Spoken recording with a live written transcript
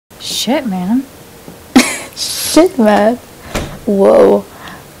shit, man. Shit, man. Whoa.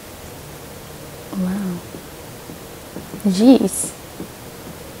 Wow. Jeez.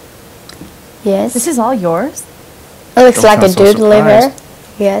 Yes. This is all yours? It looks Don't like a sound so dude liver. surprised.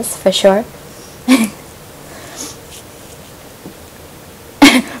 Yes, for sure.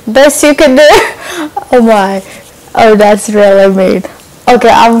 Best you can do. Oh my. Oh, that's really mean. Okay,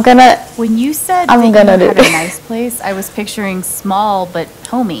 I'm gonna. When you said I'm that gonna you do had a it. nice place, I was picturing small but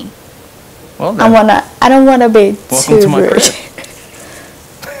homey. Well then, I don't wanna be welcome too to my rude. crib.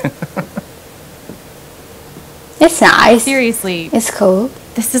 It's nice. Seriously, It's cool.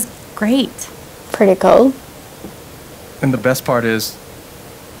 this is great. Pretty cool. And the best part is,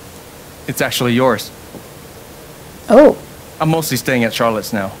 it's actually yours. Oh. I'm mostly staying at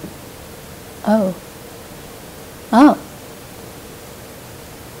Charlotte's now. Oh. Oh.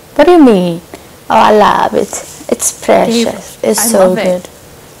 What do you mean? Oh, I love it. It's precious. It's I so love it. good.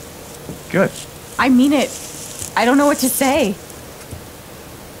 Good. I mean it. I don't know what to say.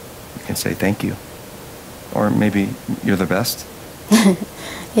 You can say thank you. Or maybe you're the best.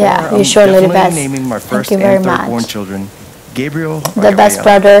 Yeah, Or you're surely the definitely best. naming my Thank first you very and third born much. children, Gabriel. The best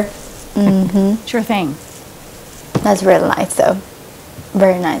brother. Mm-hmm. Sure thing. That's really nice, though.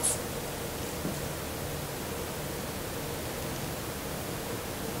 Very nice.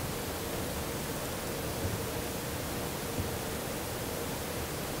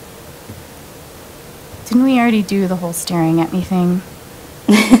 Didn't we already do the whole staring at me thing?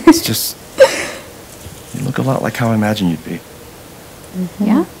 It's just, you look a lot like how I imagined you'd be. Mm-hmm.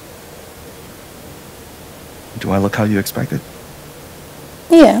 Yeah? Do I look how you expected?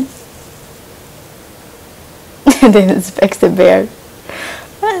 Yeah. Didn't expect the beard.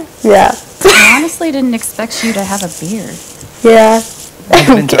 Yeah. I honestly didn't expect you to have a beard. Yeah. I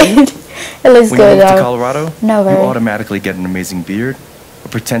didn't tell you. It looks When good you move to though. Colorado, No you worry. automatically get an amazing beard, a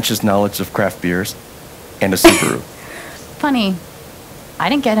pretentious knowledge of craft beers, and a Subaru. Funny. I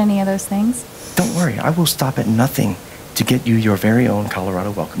didn't get any of those things. Don't worry, I will stop at nothing to get you your very own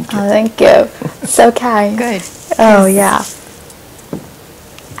Colorado welcome kit. Oh, thank you. So kind. Good. Oh, yeah.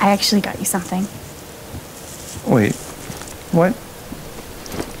 I actually got you something. Wait, what?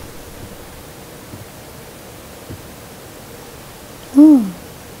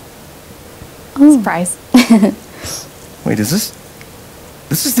 Surprise. Wait, is this?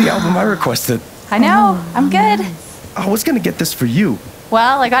 This is the album I requested. I know. I'm good. I was gonna get this for you.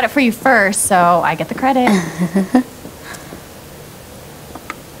 Well, I got it for you first, so I get the credit.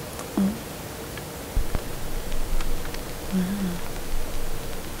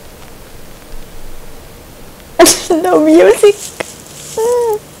 No music.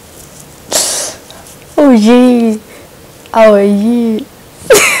 Oh, gee. Oh, gee.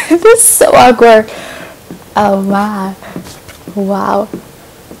 This is so awkward. Oh, my. Wow.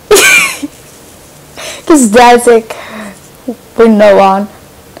 Just dancing with no one.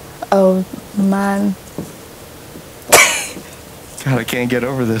 Oh, man. God, I can't get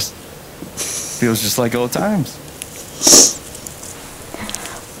over this. Feels just like old times.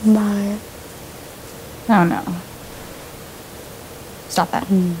 My. Oh, no. Stop that.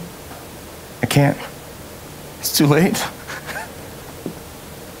 I can't. It's too late.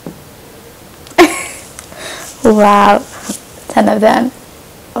 Wow. 10 of them.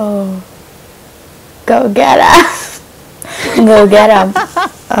 Oh. Go get him. Go get him.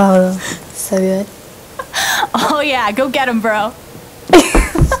 Oh, so good. Oh, yeah. Go get him, bro.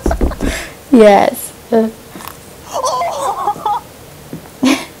 Yes.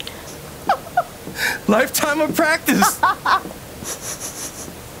 Lifetime of practice.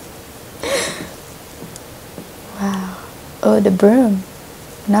 Wow. Oh, the broom.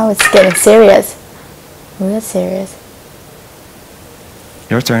 Now it's getting serious. Real serious.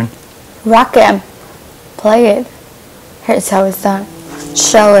 Your turn. Rock him. Play it. Here's how it's done.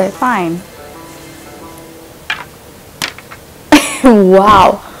 Show it. Fine.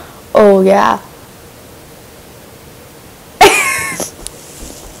 Wow. Oh, yeah.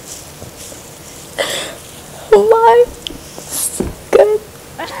 Oh my. So good.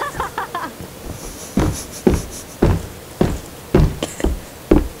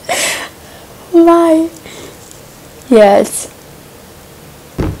 My. Yes.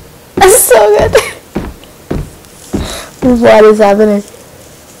 That's so good. What is happening?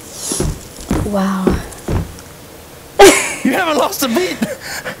 Wow. You haven't lost a beat.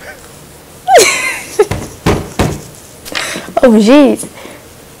 Oh, jeez.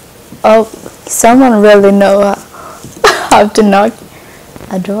 Oh, someone really know how to knock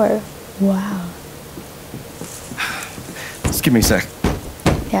a door. Wow. Just give me a sec.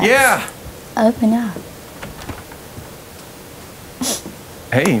 Yes. Yeah. Open up.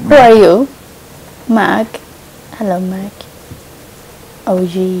 Hey, Who are you? Mark. Hello, Mark. Oh,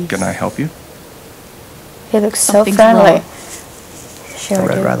 geez. Can I help you? He looks so Something's friendly. wrong. Sure I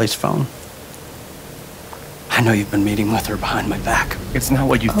read do. Riley's phone. I know you've been meeting with her behind my back. It's not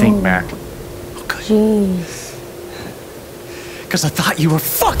what you think, Oh. Mac. Okay. Jeez. Because I thought you were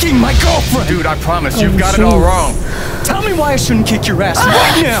fucking my girlfriend! Dude, I promise, Oh, you've got it all jeez. wrong. Tell me why I shouldn't kick your ass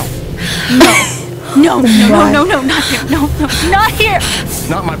right now! No, Why? not here. No, not here. It's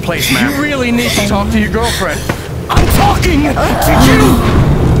not my place, Mac. You really need to Talk to your girlfriend. I'm talking to you!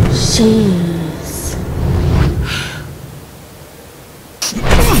 Jeez.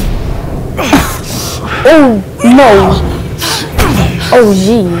 Oh, no. Oh,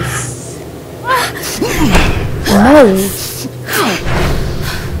 jeez. No.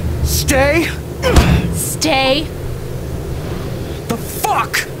 Stay Stay. the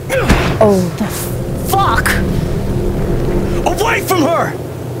fuck Oh, Fuck. away from her!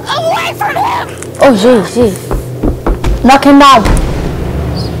 Away from him. oh, jeez, jeez. Knock him down.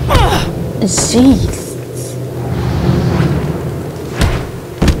 Jeez.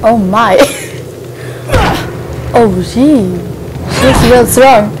 Oh my. Oh, gee. She's real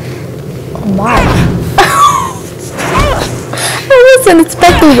strong. Oh my. I wasn't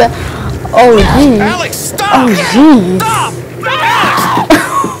expecting that. Oh, gee. Alex, stop! Oh, gee. Stop!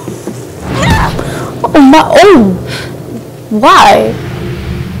 Oh my. Oh. Why?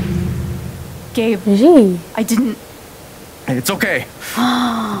 Gabe, Gee. I didn't. It's okay.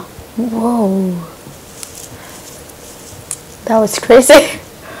 Whoa. That was crazy.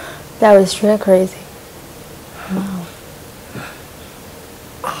 That was real crazy. Wow.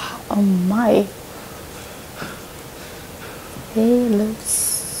 Oh my. He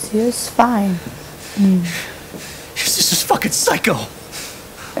looks just fine. This is fucking psycho!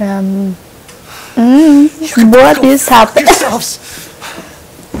 What is happening? Yourselves!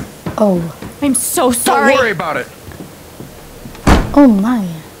 Oh. I'm so sorry. Don't worry about it. Oh my.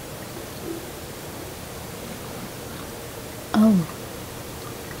 Oh.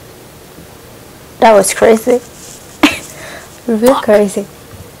 That was crazy. Real crazy.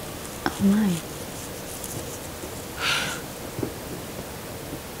 Oh my.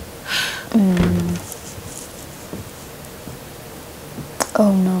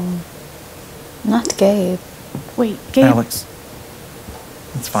 Oh no. Not Gabe. Wait, Gabe. Alex.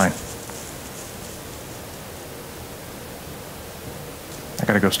 It's fine. I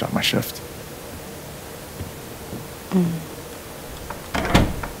gotta go stop my shift.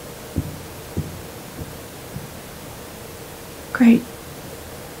 Great.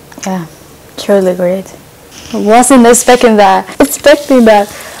 Yeah, truly great. I wasn't expecting that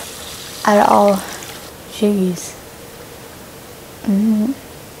at all. Jeez.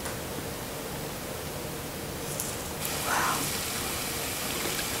 Wow.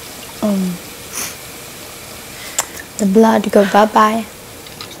 The blood go bye bye.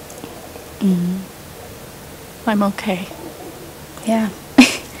 I'm okay. Yeah.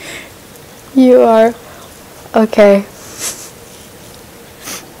 You are okay.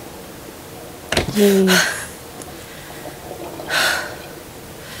 Jeez.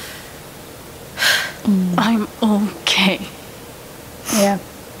 I'm okay. Yeah,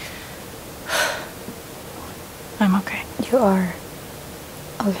 I'm okay. you are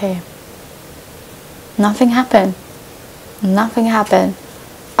okay. Nothing happened. Nothing happened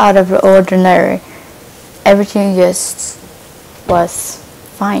out of the ordinary. Everything just was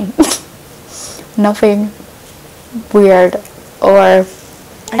fine. Nothing weird or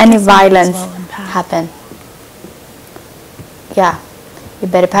any guess I'm violence well unpacked. happened. Yeah, you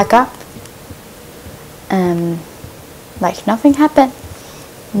better pack up. Like nothing happened.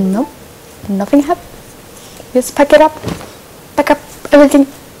 Nope, nothing happened. Just pack it up. Pack up everything.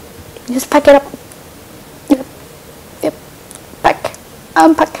 Just pack it up. Yep, yep. Pack.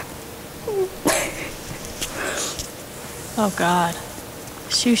 Unpack. Oh God.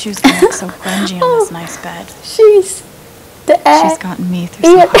 Shushu's gonna look so grungy on this nice bed. She's the She's gotten me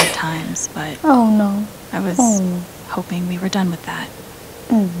through some hard times, but Oh no. I was Oh. hoping we were done with that.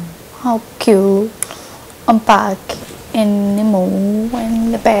 How cute. Unpack in the move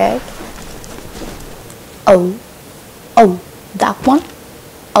in the bag. Oh. Oh, that one?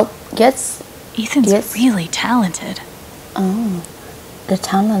 Oh, yes. Ethan's Yes. really talented. Oh. The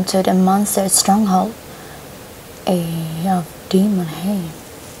talented and monster stronghold. Of demon hand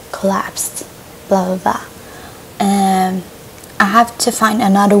collapsed. Blah blah blah. I have to find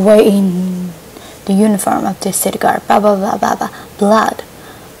another way in the uniform of the city guard. Blah blah blah blah blah. Blood.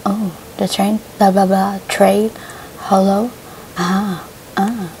 Oh, the train. Blah blah blah. Trail. Hollow.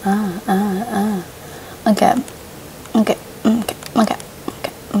 Okay. Okay. Okay. Okay. Okay.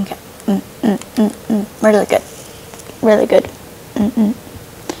 Really good. Really good.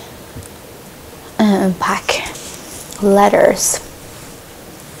 Unpack letters.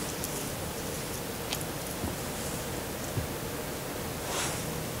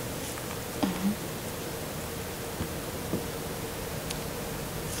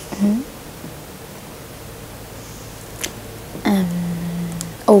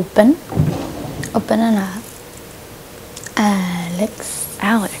 Open it up.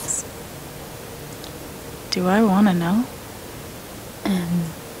 Alex. Do I want to know?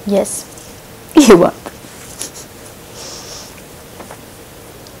 Yes, you want.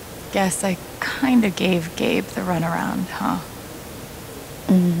 Guess I kind of gave Gabe the runaround, huh?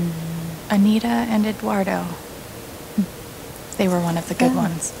 Anita and Eduardo. They were one of the good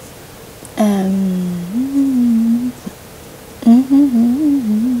ones.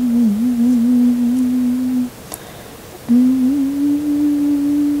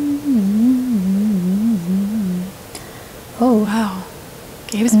 Oh, Wow.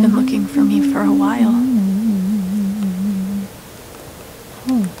 Gabe's been looking for me for a while.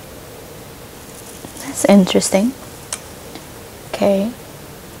 that's interesting. Okay.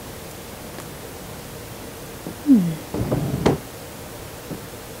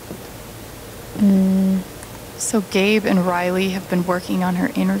 So Gabe and Riley have been working on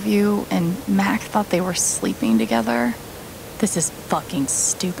her interview, and Mac thought they were sleeping together. This is fucking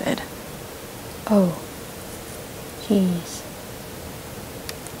stupid. Oh, jeez.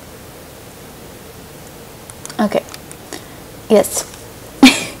 Okay. Yes.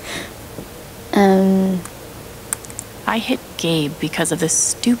 I hit Gabe because of this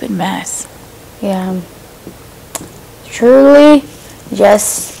stupid mess. Yeah. Truly,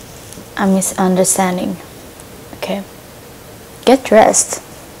 just a misunderstanding. Okay. Get dressed.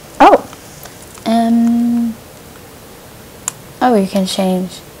 Oh. Oh, you can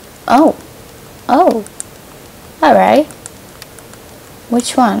change. Oh. Oh. Alright.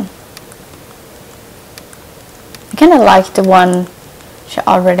 Which one? I kind of like the one she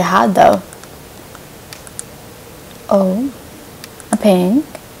already had though. Oh. A pink.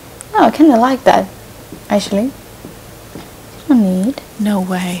 Oh, I kind of like that. Actually. No need. No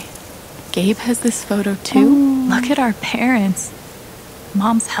way. Gabe has this photo too? Look at our parents.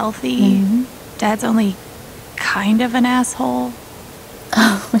 Mom's healthy. Dad's only kind of an asshole.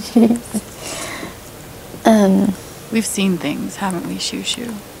 Oh, jeez. We've seen things, haven't we, Shoo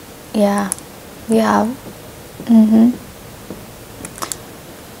Shoo? Yeah. We have.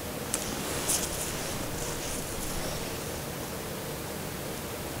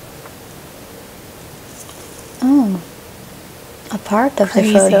 Oh. A part of the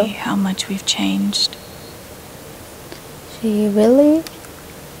photo. Crazy how much we've changed. She really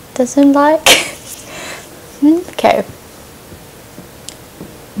doesn't like. Okay.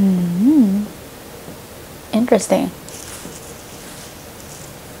 Interesting.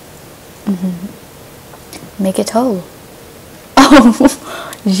 Make it whole.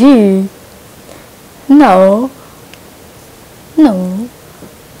 Oh, gee. No. No.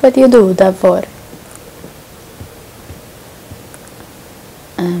 What do you do that for?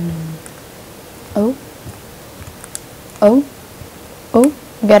 Oh. Oh. Oh.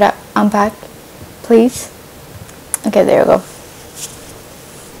 You gotta unpack, please. Okay, there you go.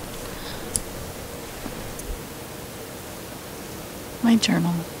 My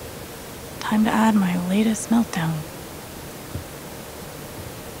journal. Time to add my latest meltdown.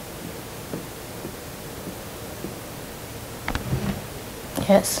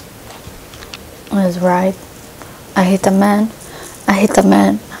 Yes. That's right. I hate a man. I hate a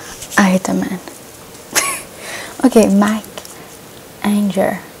man. I hate a man. Okay, Mike.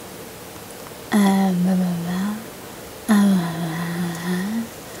 Anger. Blah, blah, blah.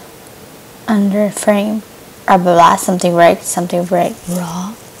 Under frame. Blah, blah, blah. Something right. Something right.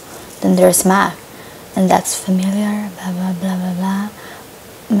 Raw. Then there's Mac. And that's familiar. Blah, blah, blah, blah, blah.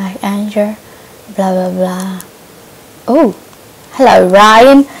 Mac anger. Blah, blah, blah. Oh. Hello,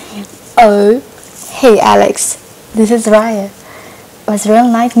 Ryan. Oh. Hey, Alex. This is Ryan. It was real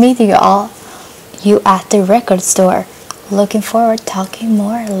nice meeting you all. You at the record store. Looking forward to talking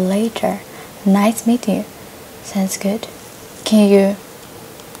more later. Nice meeting you. Sounds good. Can you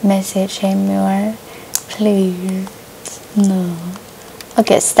message him more? Please. No.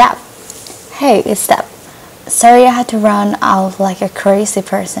 Okay, stop. Hey, it's stop. Sorry I had to run out like a crazy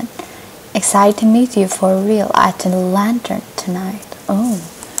person. Excited to meet you for real at the Lantern tonight. Oh,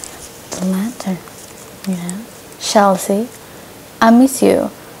 the Lantern. Yeah. Chelsea, I miss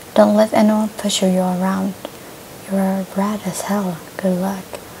you. Don't let anyone push you around. You're rad as hell. Good luck.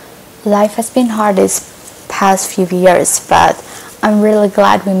 Life has been hard these past few years, but I'm really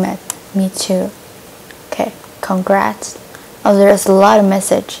glad we met. Me too. Okay, congrats. Oh, there's a lot of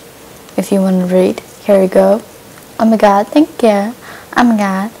message. If you want to read, here you go. Oh my god, thank you. Oh my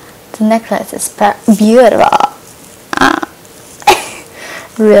god, the necklace is beautiful. Ah.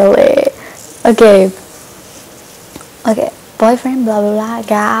 Really? Okay. Okay, boyfriend, blah blah blah,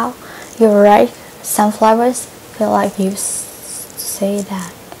 gal. You're right. Sunflowers feel like you say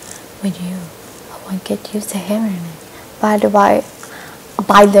that with you. I won't get used to hearing it. By the way,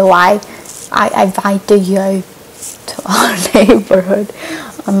 I invited you to our neighborhood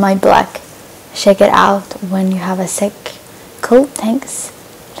on my block. Check it out when you have a sec. Cool, thanks.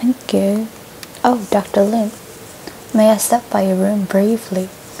 Thank you. Oh, Dr. Lin, may I stop by your room briefly?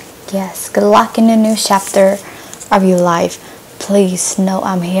 Yes, good luck in the new chapter of your life. Please know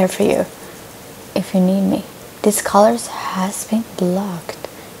I'm here for you if you need me. This color has been blocked.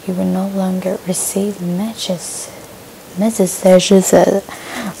 You will no longer receive messages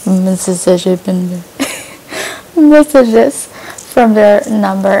from their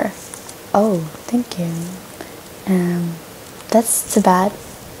number. Oh, thank you. That's too bad.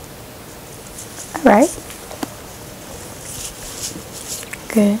 Alright.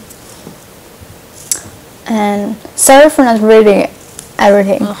 Good. And sorry for not reading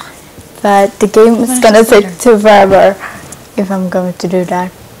everything. Ugh. But the game is gonna take too forever if I'm going to do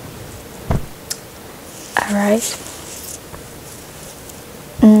that. Alright.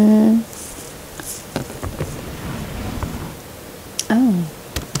 Oh.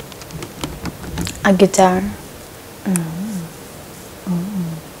 A guitar.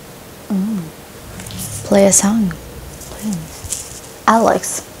 Play a song, please.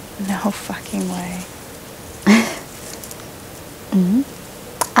 Alex. No fucking way.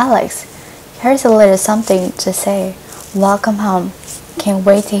 Alex, here's a little something to say. Welcome home. Can't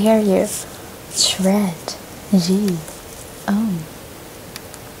wait to hear you. Shred. G. Oh.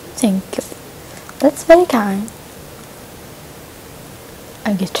 Thank you. That's very kind.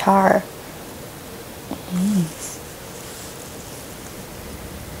 A guitar. Yes.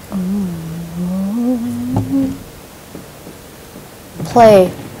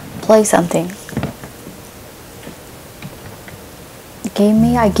 Play something. Give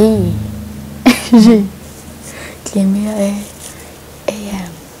me a G. Give me a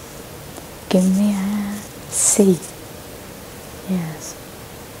AM. Give me a C. Yes.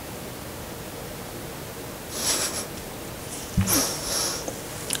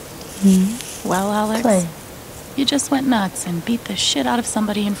 Well, Alex, Play. you just went nuts and beat the shit out of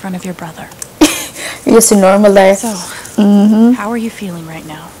somebody in front of your brother. Just a normal day. So, how are you feeling right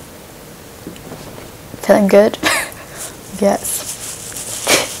now? Feeling good? Yes.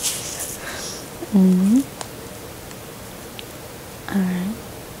 Alright.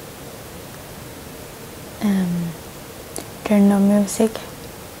 There's no music.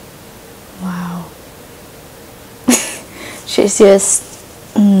 Wow. She's just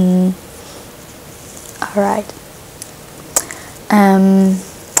alright.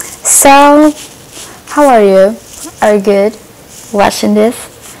 So how are you? Are you good watching this?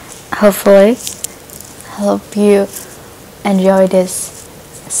 Hopefully. I hope you enjoy this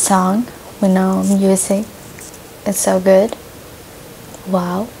song with no music. It's so good.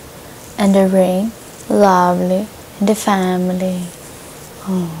 Wow. And the rain, lovely. And the family.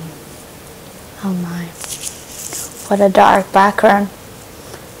 Oh my. What a dark background.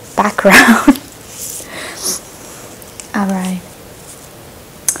 Alright.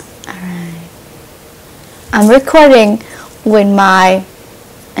 I'm recording with my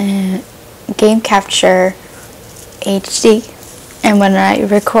game capture HD, and when I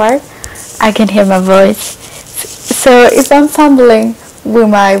record I can hear my voice. So if I'm fumbling with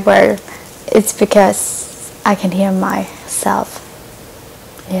my word, it's because I can hear myself.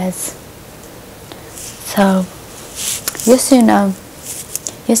 Yes. So yes you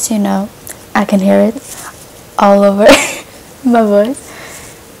know I can hear it all over my voice,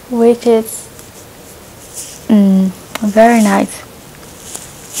 which is very nice.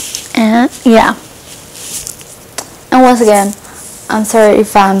 And yeah, and once again, I'm sorry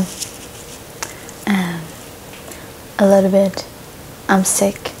if I'm a little bit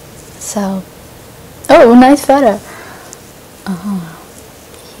sick. So oh, nice photo.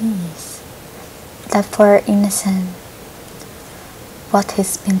 Yes, that poor innocent, what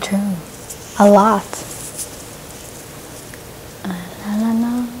he's been through, a lot. La la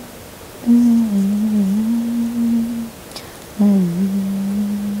la.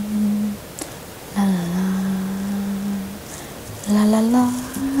 La la la.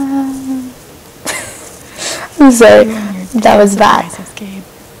 I'm sorry, that was bad. Gabe.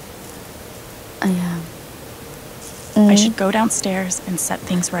 Yeah. I should go downstairs and set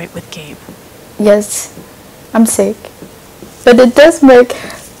things right with Gabe. Yes, I'm sick. But it does make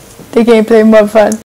the gameplay more fun.